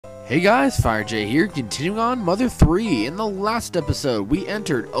Hey guys, FireJ here, continuing on Mother 3. In the last episode, we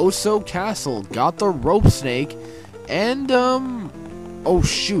entered Oso Castle, got the rope snake, and, oh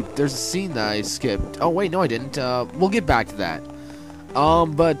shoot, there's a scene that I skipped. Oh wait, no I didn't, we'll get back to that.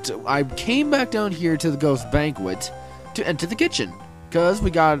 But I came back down here to the Ghost Banquet to enter the kitchen, because we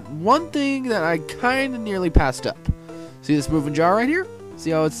got one thing that I kinda nearly passed up. See this moving jar right here? See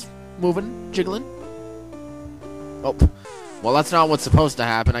how it's moving, jiggling? Oh. Well, that's not what's supposed to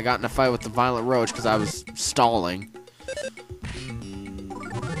happen. I got in a fight with the Violent Roach because I was stalling.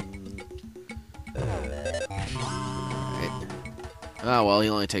 Oh, well, he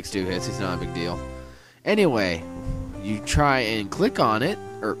only takes 2 hits. He's not a big deal. Anyway, you try and click on it.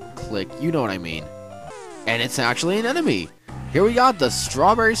 Or click, you know what I mean. And it's actually an enemy. Here we got the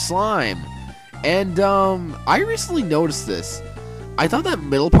Strawberry Slime. And, I recently noticed this. I thought that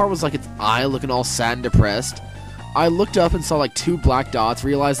middle part was like its eye looking all sad and depressed. I looked up and saw like 2 black dots,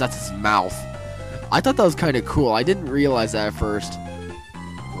 realized that's his mouth. I thought that was kind of cool. I didn't realize that at first.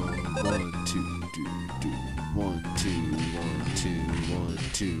 1, 2, 3, 1,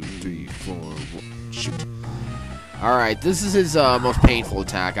 2, 3, 4. Shoot. Alright, this is his most painful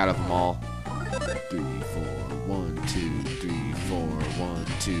attack out of them all. 3, 4, 1, 2, 3, 4, 1,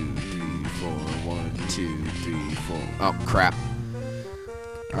 2, 3, 4, 1, 2, 3, 4. Oh, crap.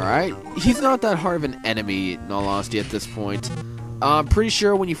 Alright, he's not that hard of an enemy, in all honesty, at this point. I'm pretty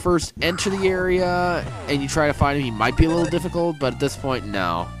sure when you first enter the area and you try to find him, he might be a little difficult, but at this point,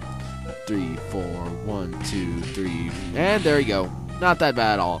 no. 3, 4, 1, 2, 3, and there you go. Not that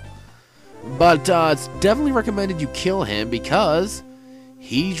bad at all. But it's definitely recommended you kill him because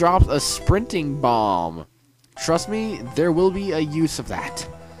he drops a sprinting bomb. Trust me, there will be a use of that.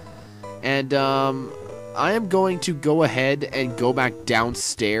 And, I am going to go ahead and go back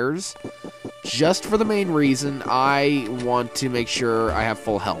downstairs just for the main reason I want to make sure I have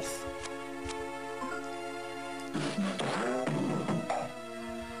full health.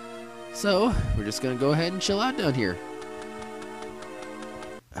 So, we're just going to go ahead and chill out down here.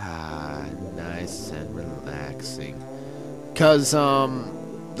 Nice and relaxing. Because,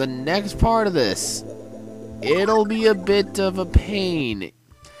 the next part of this, it'll be a bit of a pain.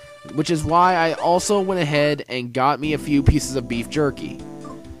 Which is why I also went ahead and got me a few pieces of beef jerky.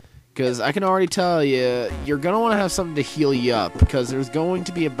 Because I can already tell you, you're going to want to have something to heal you up. Because there's going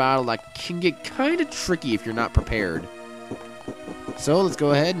to be a battle that can get kind of tricky if you're not prepared. So let's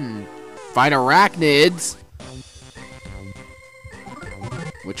go ahead and fight arachnids.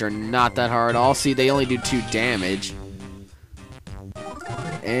 Which are not that hard. I'll see they only do 2 damage.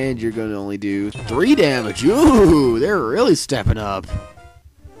 And you're going to only do 3 damage. Ooh, they're really stepping up.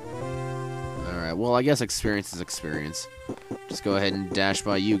 Well, I guess experience is experience. Just go ahead and dash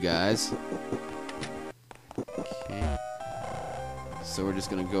by you guys. Okay. So we're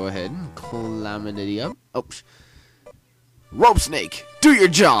just gonna go ahead and climb it up. Oh, rope snake, do your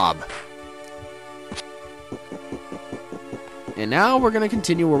job. And now we're gonna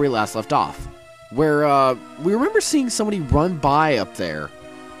continue where we last left off, where we remember seeing somebody run by up there.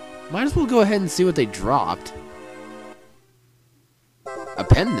 Might as well go ahead and see what they dropped. A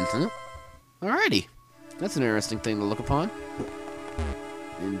pendant, huh? Alrighty. That's an interesting thing to look upon.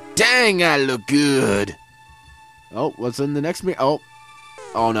 And dang, I look good! Oh, what's in the next Oh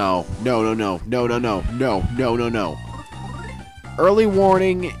no. No. Early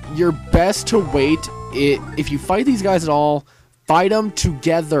warning, you're best to wait. If you fight these guys at all, fight them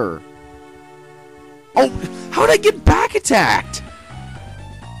together. Oh, how did I get back attacked?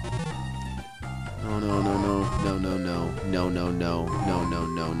 Oh, no.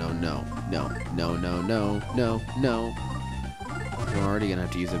 We're already gonna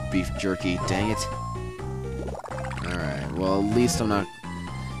have to use a beef jerky, dang it. Alright, well, at least I'm not...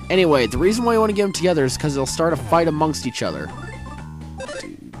 Anyway, the reason why you want to get them together is because they'll start a fight amongst each other.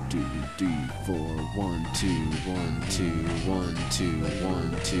 2, 3, 4, 1, 2, 1, 2, 1, 2,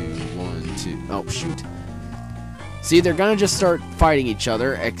 1, 2, 1, 2... Oh, shoot. See, they're gonna just start fighting each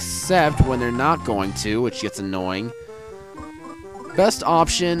other, except when they're not going to, which gets annoying. Best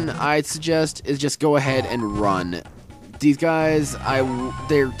option, I'd suggest, is just go ahead and run. These guys,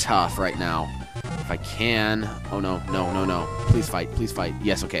 they're tough right now. If I can... Oh, no. Please fight.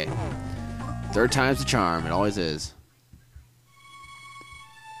 Yes, okay. 3rd time's the charm. It always is.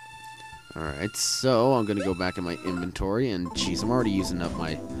 Alright, so I'm gonna go back in my inventory, and jeez, I'm already using up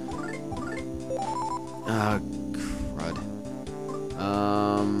my... crud.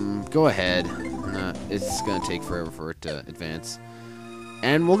 Go ahead. It's gonna take forever for it to advance.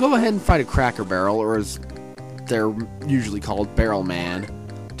 And we'll go ahead and fight a Cracker Barrel, or as they're usually called, Barrel Man.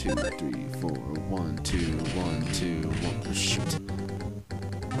 2, 3, 4, 1, 2, 1, 2, 1. Shoot.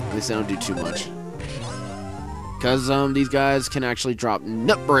 At least they don't do too much. Because these guys can actually drop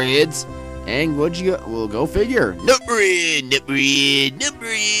nut breads. And we'll go figure. Nut bread, nut bread, nut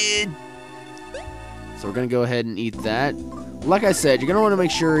bread. So we're going to go ahead and eat that. Like I said, you're going to want to make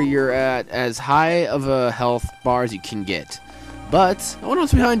sure you're at as high of a health bar as you can get. But I wonder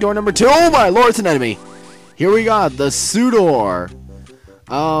what's behind door number 2. Oh my lord, it's an enemy. Here we got the Sudor.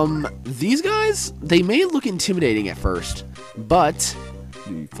 These guys, they may look intimidating at first, but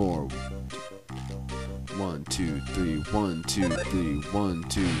 3, 4, 1, 2, 3, 1, 2, 3, 1,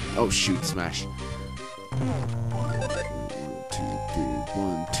 2. Oh shoot, smash. 1, 2, 3,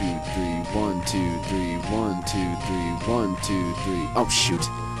 1, 2, 3, 1, 2, 3, 1, 2, 3, 1, 2, 3. Oh shoot.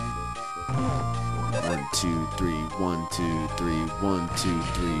 1, 2, 3, 1, 2, 3, 1, 2,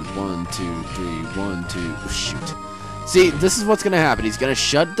 3, 1, 2, 3, 1, 2. Oh, shoot. See, this is what's going to happen. He's going to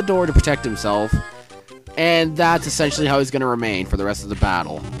shut the door to protect himself, and that's essentially how he's going to remain for the rest of the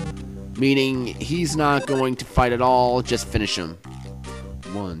battle. Meaning, he's not going to fight at all, just finish him.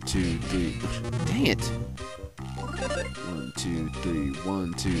 1, 2, 3. Dang it. 1, 2, 3,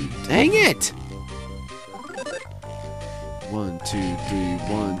 1, 2. Dang it! 1, 2, 3,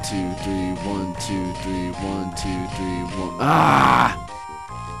 1, 2, 3, 1, 2, 3, 1, 2, 3, 1. Ah!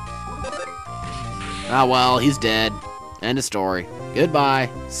 Ah, well, he's dead. End of story. Goodbye.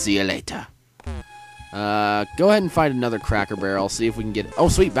 See you later. Go ahead and find another Cracker Barrel. See if we can get... Oh,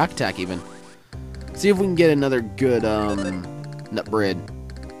 sweet. Back attack, even. See if we can get another good, nut bread.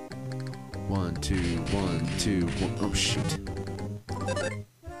 1, 2, 1, 2, 1. Oh, shoot.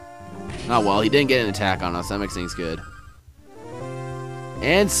 Oh, well, he didn't get an attack on us. That makes things good.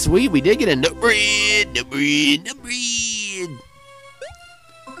 And sweet, we did get a nut bread, nut bread, nut bread.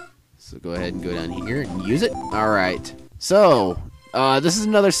 So go ahead and go down here and use it. All right. So this is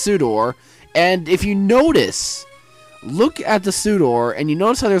another Sudor, and if you notice, look at the Sudor, and you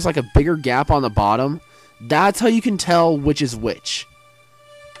notice how there's like a bigger gap on the bottom. That's how you can tell which is which.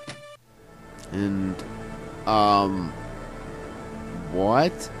 And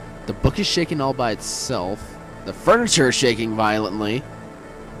what? The book is shaking all by itself. The furniture is shaking violently.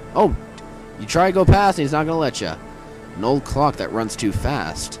 Oh, you try to go past and he's not going to let you. An old clock that runs too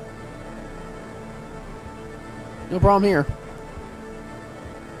fast. No problem here.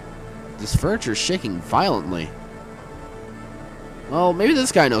 This furniture is shaking violently. Well, maybe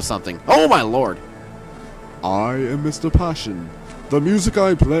this guy knows something. Oh my lord. I am Mr. Passion. The music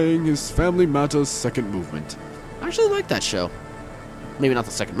I'm playing is Family Matters' second movement. I actually like that show. Maybe not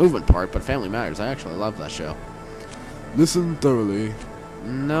the second movement part, but Family Matters. I actually love that show. Listen thoroughly.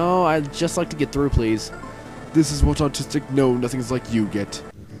 No, I'd just like to get through, please. This is what artistic know-nothings like you get.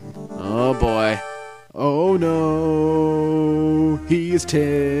 Oh boy. Oh no, he is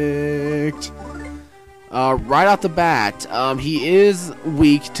ticked. Right off the bat, he is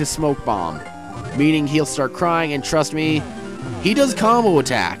weak to Smoke Bomb, meaning he'll start crying, and trust me, he does combo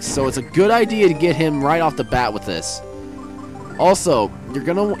attacks, so it's a good idea to get him right off the bat with this. Also, it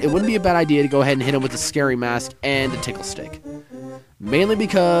wouldn't be a bad idea to go ahead and hit him with the Scary Mask and the Tickle Stick. Mainly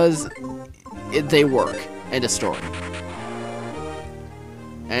because they work, end of story.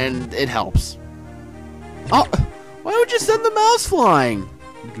 And it helps. Oh, why would you send the mouse flying?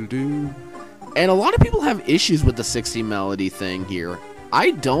 And a lot of people have issues with the 60 melody thing here.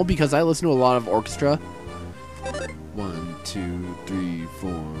 I don't, because I listen to a lot of orchestra. 1, 2, 3, 4,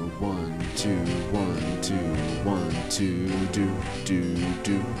 1, 2, 1, 2, 1, 2, do, do,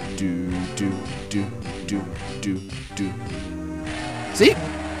 do, do, do, do, do, do, do. See?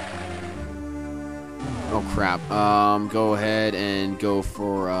 Oh crap. Go ahead and go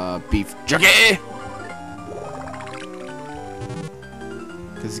for beef jerky.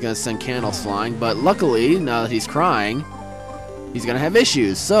 Because he's gonna send candles flying, but luckily, now that he's crying, he's gonna have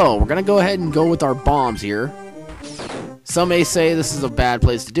issues. So we're gonna go ahead and go with our bombs here. Some may say this is a bad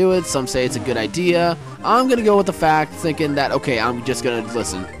place to do it. Some say it's a good idea. I'm gonna go with the fact, thinking that okay, I'm just gonna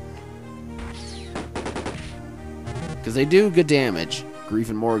listen. Because they do good damage. Grief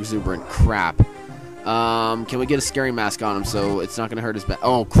and more exuberant. Crap. Can we get a Scary Mask on him so it's not going to hurt his back?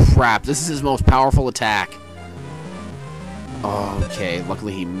 Oh, crap. This is his most powerful attack. Okay.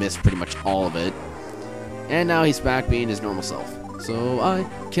 Luckily, he missed pretty much all of it. And now he's back being his normal self. So I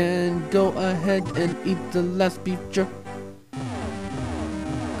can go ahead and eat the last beef jerky.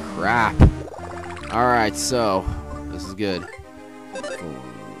 Crap. Alright, so this is good. 4,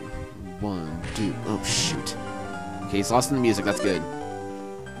 1, 2. Oh, shoot. Okay, he's lost in the music. That's good.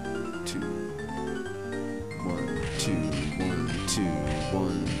 2, 1, 2, 1, 2,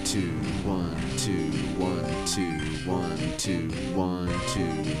 1, 2, 1, 2, 1, 2, 1, 2, 1, 2,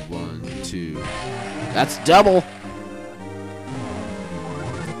 1, 2. That's double.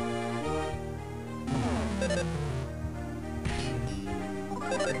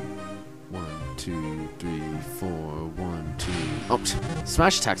 2, 3, 4, 1, 2. Oh,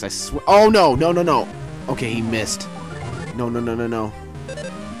 smash attacks, I swear. Oh, no, no, no, no. Okay, he missed. No, no, no, no, no. 4,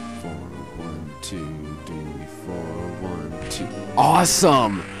 1, 2, 3, 4, 1, 2.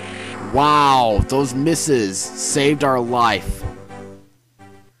 Awesome! Wow, those misses saved our life.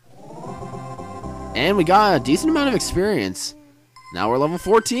 And we got a decent amount of experience. Now we're level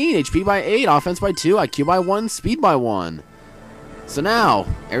 14, HP by 8, offense by 2, IQ by 1, speed by 1. So now,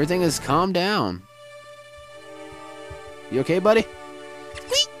 everything is calmed down. You okay, buddy?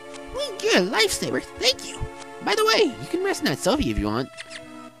 You're a lifesaver. Thank you. By the way, you can rest in that selfie if you want.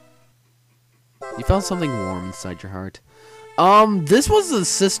 You felt something warm inside your heart. This was a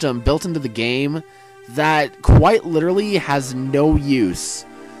system built into the game that quite literally has no use.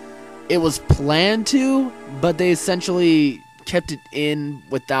 It was planned to, but they essentially kept it in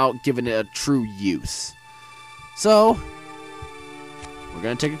without giving it a true use. So, we're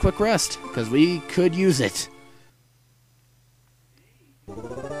gonna take a quick rest, because we could use it.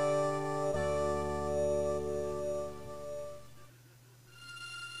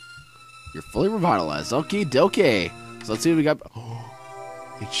 You're fully revitalized. Okie dokie. So let's see what we got. Oh,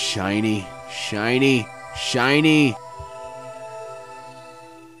 it's shiny. Shiny. Shiny.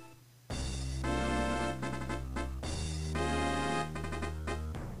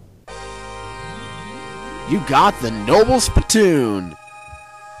 You got the Noble Spittoon.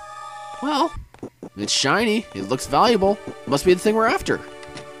 Well, it's shiny. It looks valuable. Must be the thing we're after.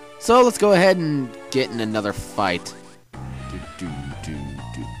 So let's go ahead and get in another fight.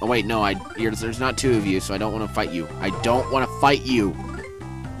 Oh wait, no, there's not two of you, so I don't want to fight you. I don't want to fight you.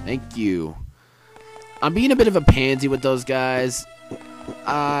 Thank you. I'm being a bit of a pansy with those guys.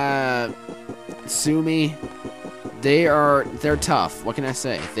 Sue me. They're tough. What can I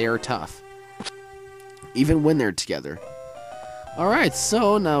say? They are tough. Even when they're together. Alright,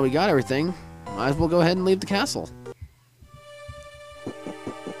 so now we got everything. Might as well go ahead and leave the castle.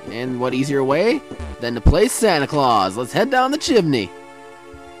 And what easier way than to play Santa Claus? Let's head down the chimney.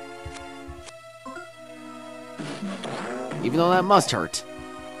 Even though that must hurt.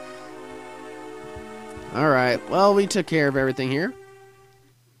 Alright, well, we took care of everything here.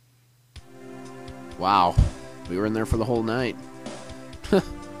 Wow, we were in there for the whole night. Go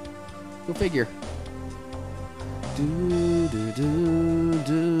figure.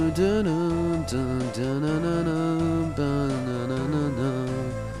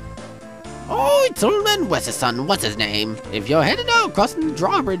 Oh, Tillman, what's his son? What's his name? If you're headed out, crossing the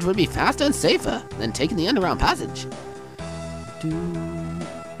drawbridge would be faster and safer than taking the underground passage.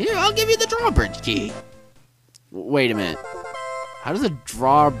 Here, I'll give you the drawbridge key. Wait a minute. How does a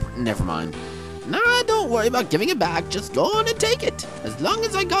never mind. Nah, don't worry about giving it back. Just go on and take it. As long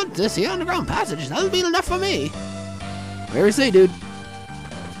as I got this here underground passage, that'll be enough for me. Whatever you say, dude.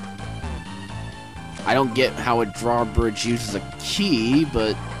 I don't get how a drawbridge uses a key,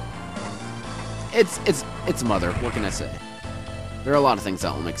 but it's Mother. What can I say? There are a lot of things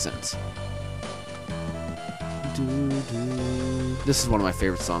that will make sense. This is one of my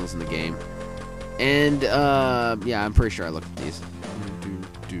favorite songs in the game. And, yeah, I'm pretty sure I looked at these.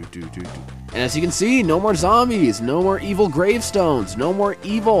 And as you can see, no more zombies, no more evil gravestones, no more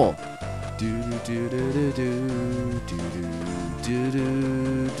evil.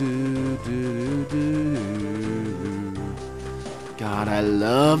 God, I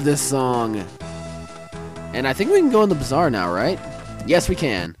love this song. And I think we can go in the bazaar now, right? Yes, we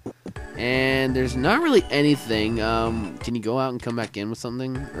can. And there's not really anything. Can you go out and come back in with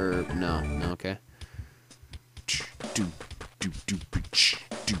something? Or no? No, okay.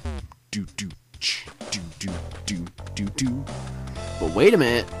 But wait a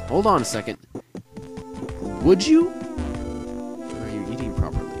minute. Hold on a second. Would you? Are you eating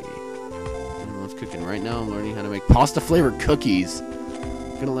properly? I don't know what's cooking right now. I'm learning how to make pasta flavored cookies.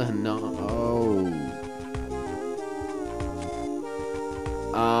 I'm gonna let him know. Oh.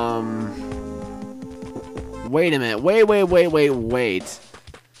 Wait a minute. Wait.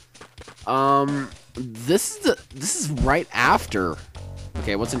 This is right after.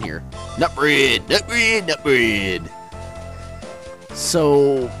 Okay, what's in here? Nut bread.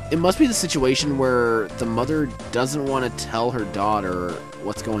 So it must be the situation where the mother doesn't want to tell her daughter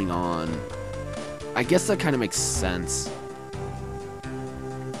what's going on. I guess that kind of makes sense.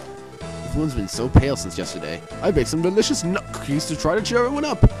 Everyone's been so pale since yesterday. I baked some delicious nut cookies to try to cheer everyone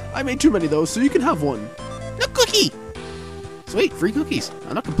up. I made too many though, so you can have one. Nut cookie! Sweet, free cookies.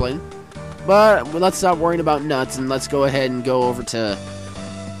 I'm not complaining. But let's stop worrying about nuts and let's go ahead and go over to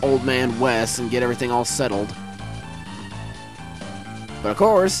Old Man Wes and get everything all settled. But of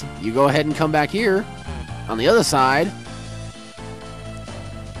course, you go ahead and come back here on the other side.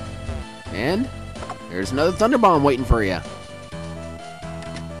 And there's another Thunder Bomb waiting for you.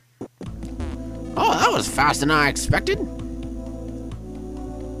 Oh, that was faster than I expected.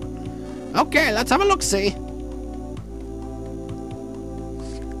 Okay, let's have a look-see.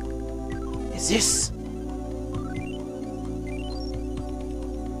 Is this...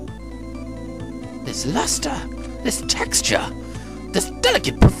 this luster, this texture, this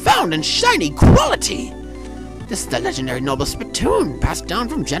delicate, profound, and shiny quality. This is the legendary noble spittoon, passed down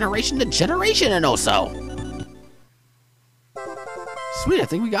from generation to generation and also. Sweet, I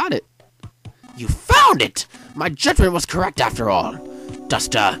think we got it. You found it! My judgment was correct after all.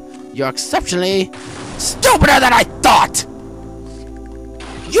 Duster, you're exceptionally stupider than I thought!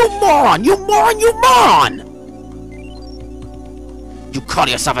 You moron! You moron! You moron! You call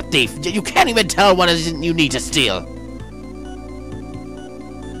yourself a thief, yet you can't even tell what it is you need to steal.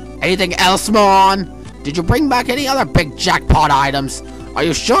 Anything else, moron? Did you bring back any other big jackpot items? Are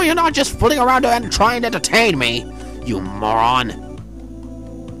you sure you're not just fooling around and trying to entertain me? You moron!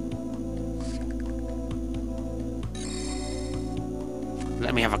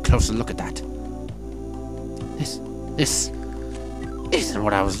 Let me have a closer look at that. This isn't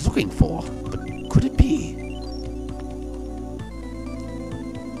what I was looking for, but could it be?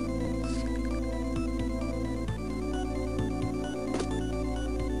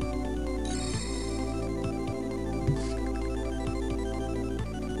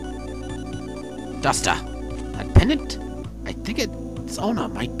 Duster, that pendant? I think its owner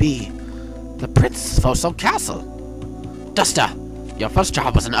might be the Prince of Oso Castle. Duster, your first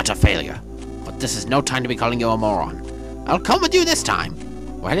job was an utter failure, but this is no time to be calling you a moron. I'll come with you this time.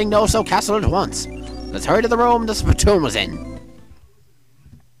 We're heading to Oso Castle at once. Let's hurry to the room the spittoon was in.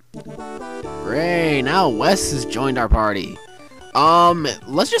 Great, now Wes has joined our party.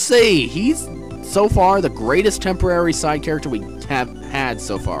 Let's just say he's so far the greatest temporary side character we have had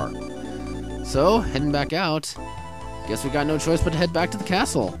so far. So, heading back out. Guess we got no choice but to head back to the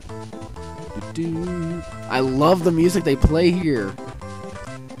castle. I love the music they play here.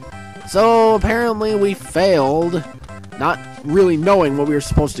 So, apparently we failed, not really knowing what we were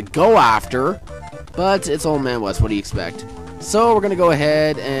supposed to go after, but it's Old Man West, what do you expect? So, we're going to go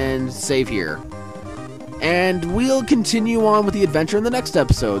ahead and save here. And we'll continue on with the adventure in the next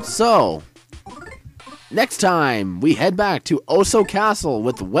episode. So, next time, we head back to Oso Castle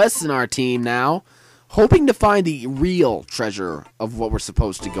with Wes and our team now, hoping to find the real treasure of what we're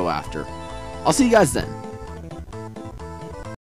supposed to go after. I'll see you guys then.